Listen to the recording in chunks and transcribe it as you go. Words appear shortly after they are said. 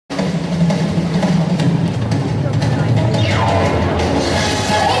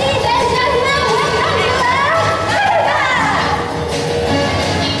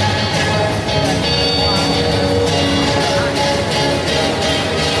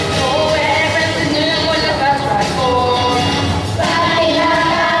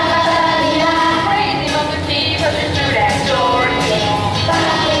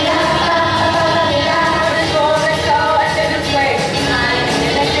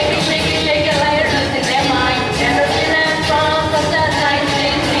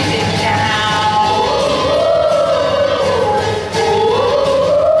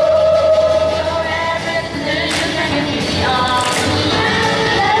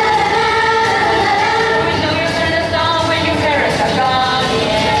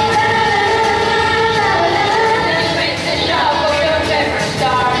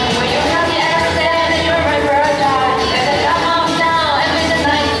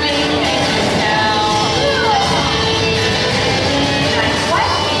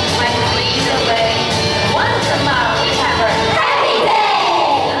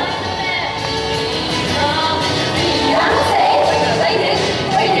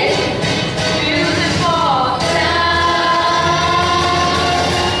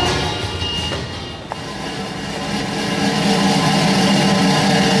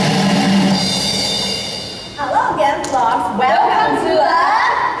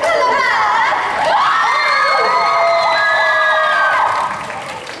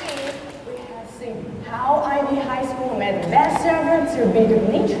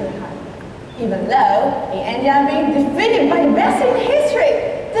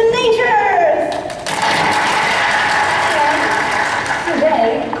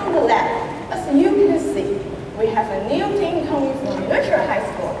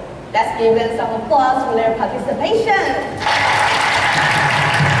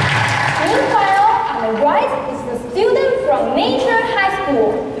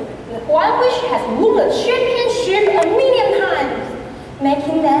one which has won the championship a million times,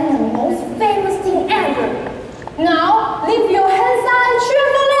 making them the most famous thing ever. Now, lift your hands up and cheer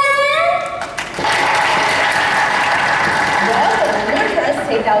for them! Well, the nurturers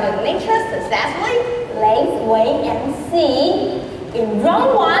take out the nature successfully. Let's wait and see. In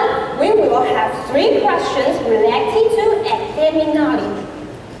round 1, we will have 3 questions related to academic knowledge.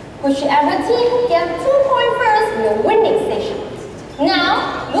 Whichever team gets 2 points first will win this session.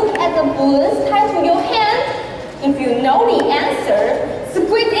 Now, look at the balloons tied to your hand. If you know the answer,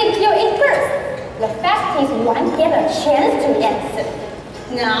 squeeze it till it first. The fastest one gets a chance to answer.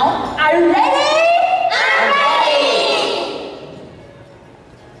 Now, are you ready? I'm ready!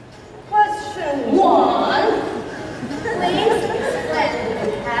 Question 1. Please explain the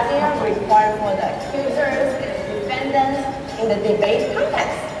vocabulary required for the accusers and defendants in the debate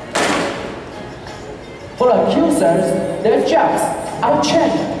context. For the accusers, their jobs are to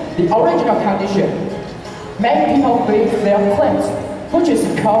change the original condition, make people believe their claims, which is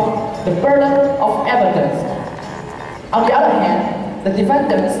called the burden of evidence. On the other hand, the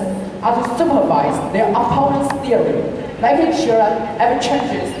defendants are to supervise their opponent's theory, making sure that every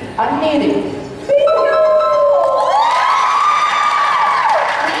changes are needed.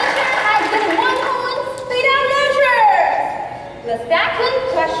 The second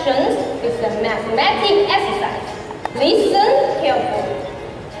question is a mathematics exercise. Listen carefully.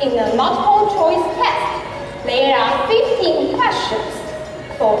 In a multiple choice test, there are 15 questions.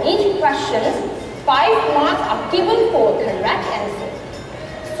 For each question, 5 marks are given for a correct answer.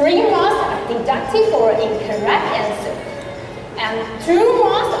 3 marks are deducted for an incorrect answer. And 2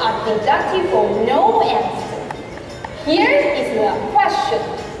 marks are deducted for no answer. Here is the question.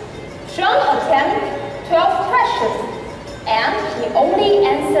 Sean attempted 12 questions, and he only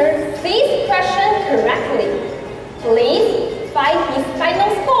answered 6 questions correctly. Please find his final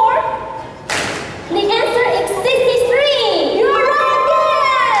score. The answer is 63. You are right again.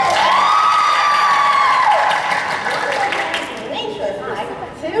 Nature high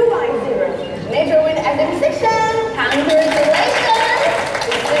 2-0. Nature with academic section. Congratulations.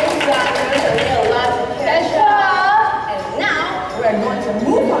 It seems that there's a real lot to catch up. And now we're going to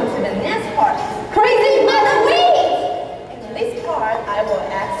move on to the next part. Crazy Mother Week. In this part, I will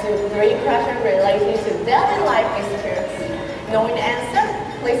ask you 3 questions related to daily life experience. Knowing the answer,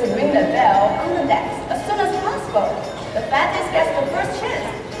 please ring the bell on the desk as soon as possible. The fastest gets the first chance.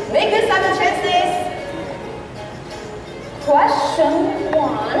 Make use of the chances. Question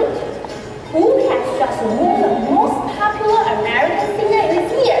 1. Who has just won the most popular American singer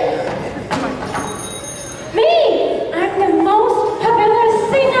this year? Me! I'm the most popular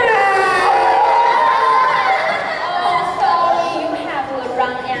singer! Oh, sorry, you have the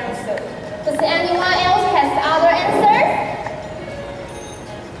wrong answer. Does anyone else have other answers?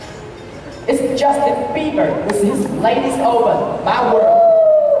 It's Justin Bieber with his latest album, My World.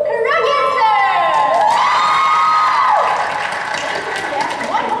 Correct answer! Yes,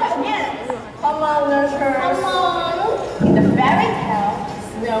 1 point again. Come on, nurture. Come on. In the fairy tale,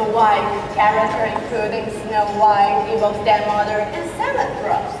 Snow White, character including Snow White, evil stepmother, and 7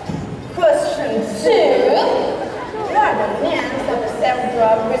 dwarfs. Question 2. What are the names of the 7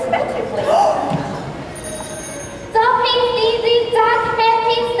 dwarfs respectively? Topping, Dizzy, Dark,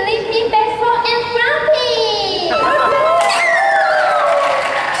 Happy, Sleepy, Baseball, and Grumpy! I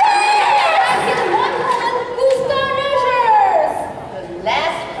get 1 point. Good start, nurtures! The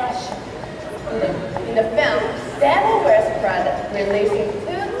last question. In the film Devil Wears Prada, released in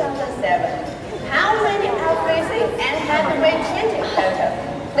 2007, how many outfits did Anne Hathaway change in total?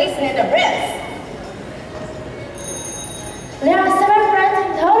 Please name the rest. There are 7 brands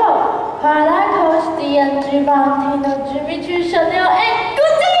in total. Prada, Coach, D&G, Valentino, Jimmy Choo, Chanel, and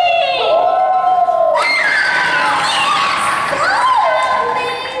Gucci!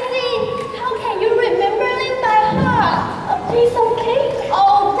 Amazing! How can you remember it by heart? A piece of cake?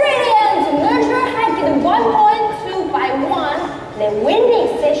 Oh, brilliant! Nurture had given 1 point, 2 by 1. They win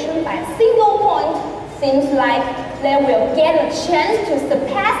this session by a single point. Seems like they will get a chance to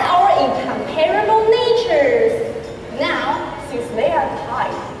surpass our incomparable natures. Now, since they are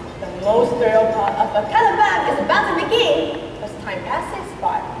tied, the most thrilling part of a Cut Above is about to begin. As time passes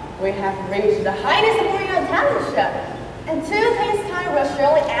by, we have reached the highest point of talent show. And 2 things time will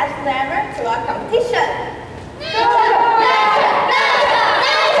surely add flavor to our competition.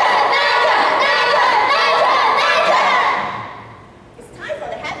 It's time for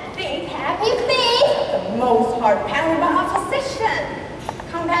the happy feet. Happy feet! The most hard-pounding part of the session.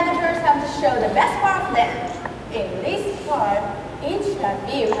 Competitors have to show the best part of them. In this part, each of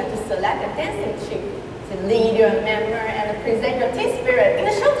you have to select a dancing chick to lead your member and present your team spirit in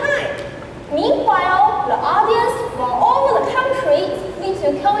a short time. Meanwhile, the audience from all over the country is free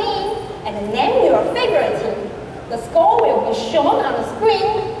to call in and name your favorite team. The score will be shown on the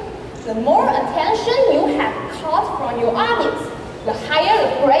screen. The more attention you have caught from your audience, the higher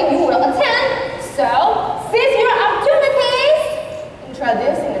the grade you will attain. So, seize your opportunities!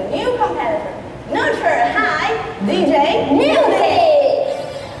 Introducing a new competitor, Nurture High DJ Music!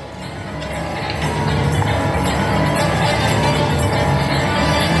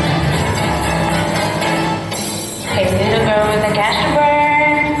 Hey little girl with a cash to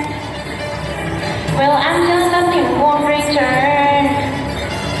burn. Well, I'm just something who won't return.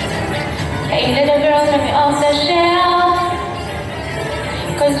 Hey little girl, let me off the shelf.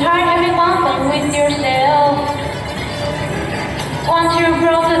 'Cause it's hard having fun with yourself. Once you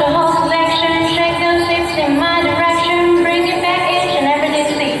roll through the whole selection, shake those hips in my direction, bring it back each and every day,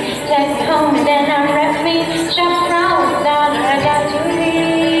 see. Take me home and then unwrap me. Shop around without I got to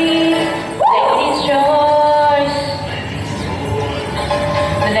leave. Ladies' choice.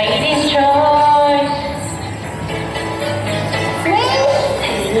 The ladies' choice.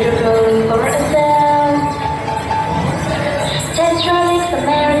 Hey little girl, look for herself. Test your lips,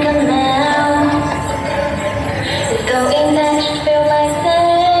 American now. It's going that you feel like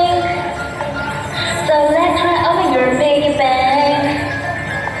saying. So let's try over your big bang.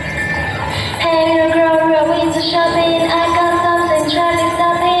 Hey little girl, real winter shopping. I got something, Charlie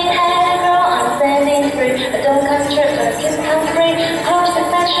stopping. Hey little girl, I'm standing free. I don't come straight, but I keep come free. Horse and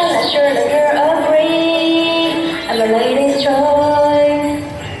fashion, I'm sure that you're agree. I'm a lady's choice.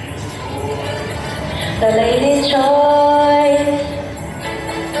 The lady's choice.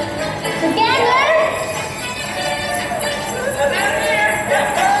 Together!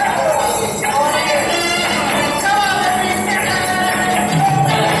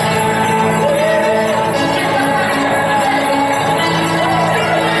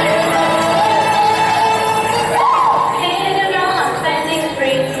 Hey little girl, I'm standing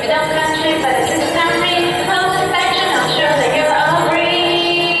free. Without country, but I keep come free. Horse and fashion, I'm sure that you're agree.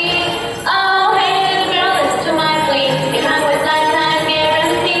 Oh, hey little girl, listen to my plea. If I'm with lifetime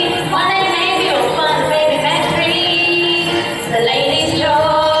guarantee, one day maybe you'll find a baby back free. The lady's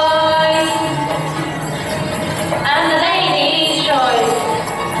choice. I'm the lady's choice.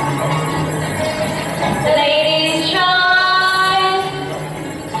 The lady's choice.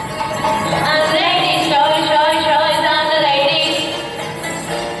 I'm the lady's choice, choice, choice. I'm the lady's.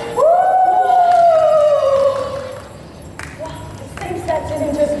 Wow, it seems that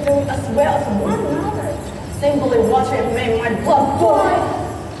didn't just do as well as one another. Simply watching it made my blood boil.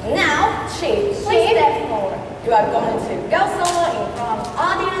 Now, Chief, please step forward. You are going to go solo in front of the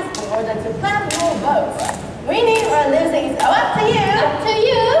audience in order to clap your votes. Winning or losing is all up to you. Up to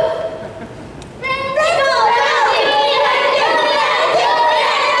you!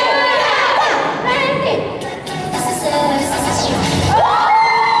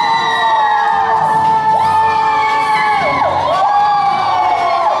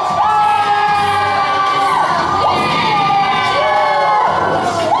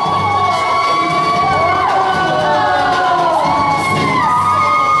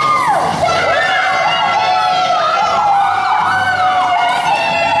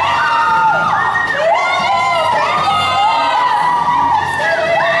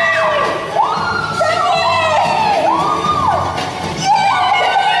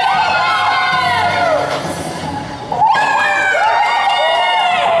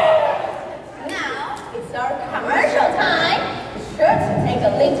 Now, it's our commercial time. Be sure to take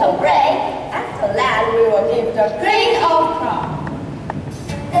a little break. After that, we will give the grade of crop.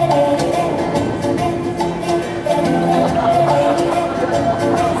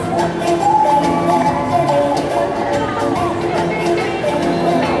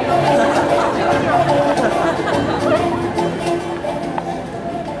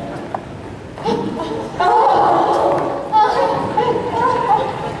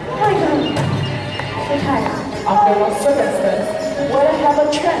 Under no circumstance would I have a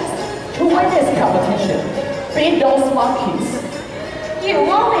chance to win this competition. Beat those monkeys. You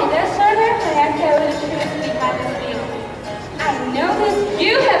won't be disturbed when I tell you the truth behind the scenes. I noticed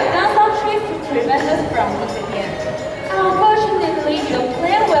you have done some tricks to prevent us from this again. Unfortunately, your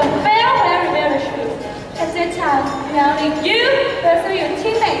plan will fail very, very soon. At that time, not only you, but also your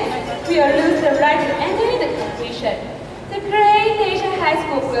teammates will lose the right to enter the competition. The great Nation High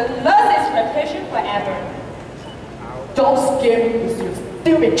School will lose its reputation forever. Don't scare me with your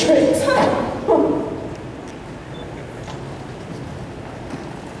stupid tricks.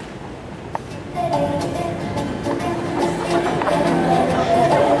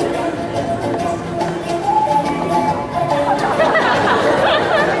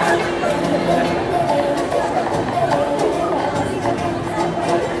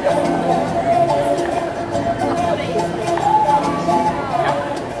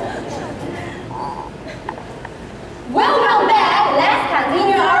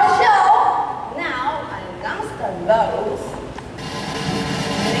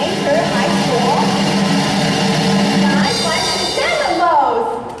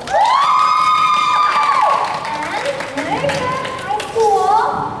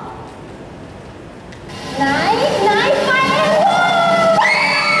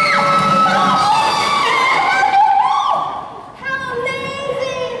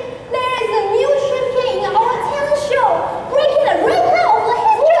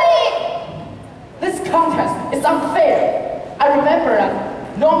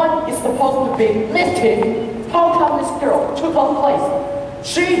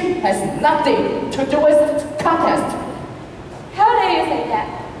 She has nothing to do with this contest. How dare you say that?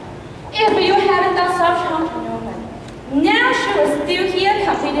 If you haven't done such hunting, now she will still here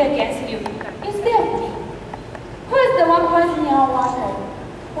competing against you instead of me. Who is the one poisoning our water?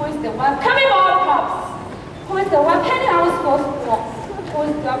 Who is the one coming for our crops? Who is the one painting our schools walls? Who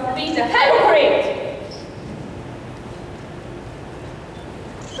is the one being the hypocrite?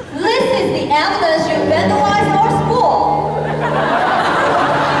 This is the evidence you vandalized our school.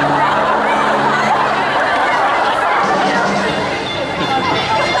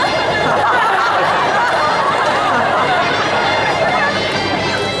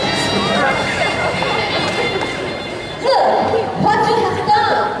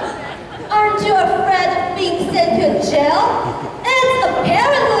 Jail? It's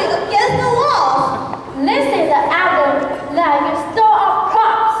apparently against the law. This is the evidence that you stole our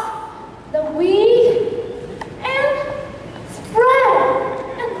crops, the wheat, and spread,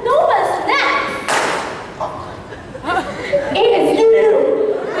 and no one snacks. It is you.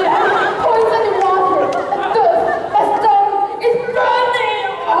 You have poisoned the water, and thus my stone is burning.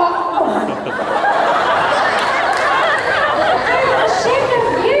 I'm ashamed of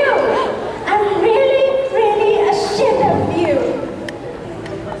you. I'm really ashamed of you.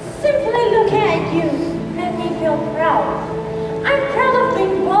 Simply looking at you made me feel proud. I'm proud of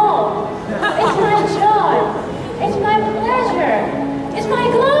being born. It's my joy. It's my pleasure. It's my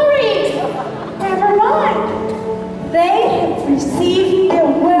glory. Never mind. They have received their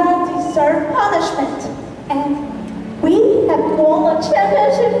well-deserved punishment. And we have won a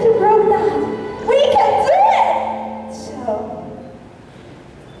championship to prove that we can do it. So,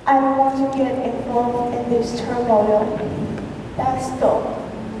 I don't want to get involved in this turmoil. That's all.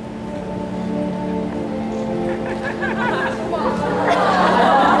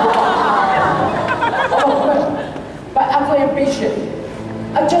 My ugly ambition.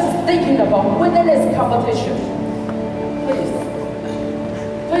 I'm just thinking about winning this competition.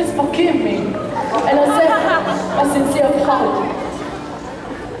 Please forgive me and accept my sincere apology.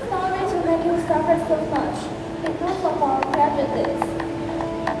 Sorry to make you suffer so much because of our prejudice.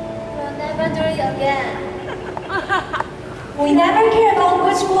 We'll never do it again. We never care about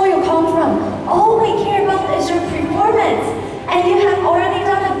which school you come from. All we care about is your performance. And you have already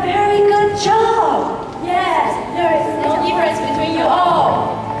done a very good job. Yes, there is no difference between you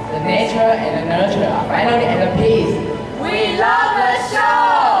all. The nature and the nurture are finally at peace. We love the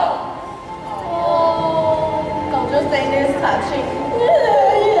show! Oh, don't you think this touching?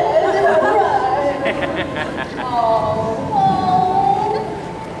 Yes, right.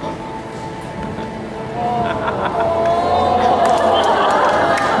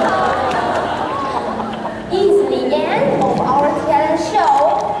 It's the end of our talent show.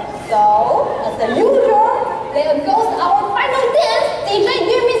 So, as usual, there goes our final dance. DJ,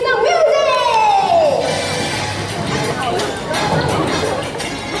 give me some music!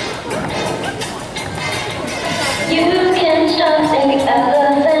 You can stop the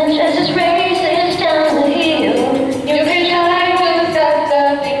elephant as it races down the hill. You can try to stop the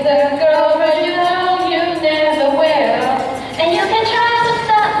things that girl, but you know you never will. And you can try to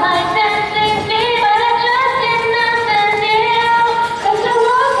stop my dancing feet, but I just did nothing new. 'Cause the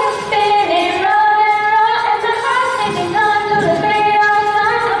world is spinning round and round, and my heart's taking on to the beat of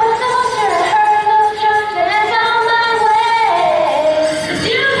time. I was so sure I heard those drums and on my way. 'Cause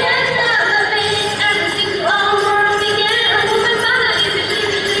you can't stop the beat, everything's over again. I'm moving faster, if you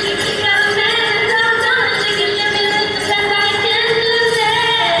shake it, shake out the man. And I'm gonna shake it, shimmy, listen, that's I can do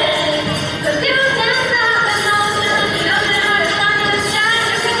that. 'Cause you can't stop the motion, the ocean or the sun or the sky.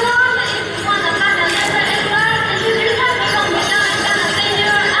 You can walk it if you wanna, but I never is worth it. You just have to hold me down and gonna see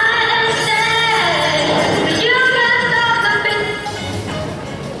your eye and say, but you can't stop the beat.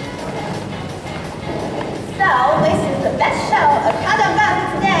 So, this is the best show of Cut Above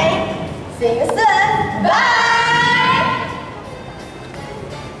today. See you soon. Bye!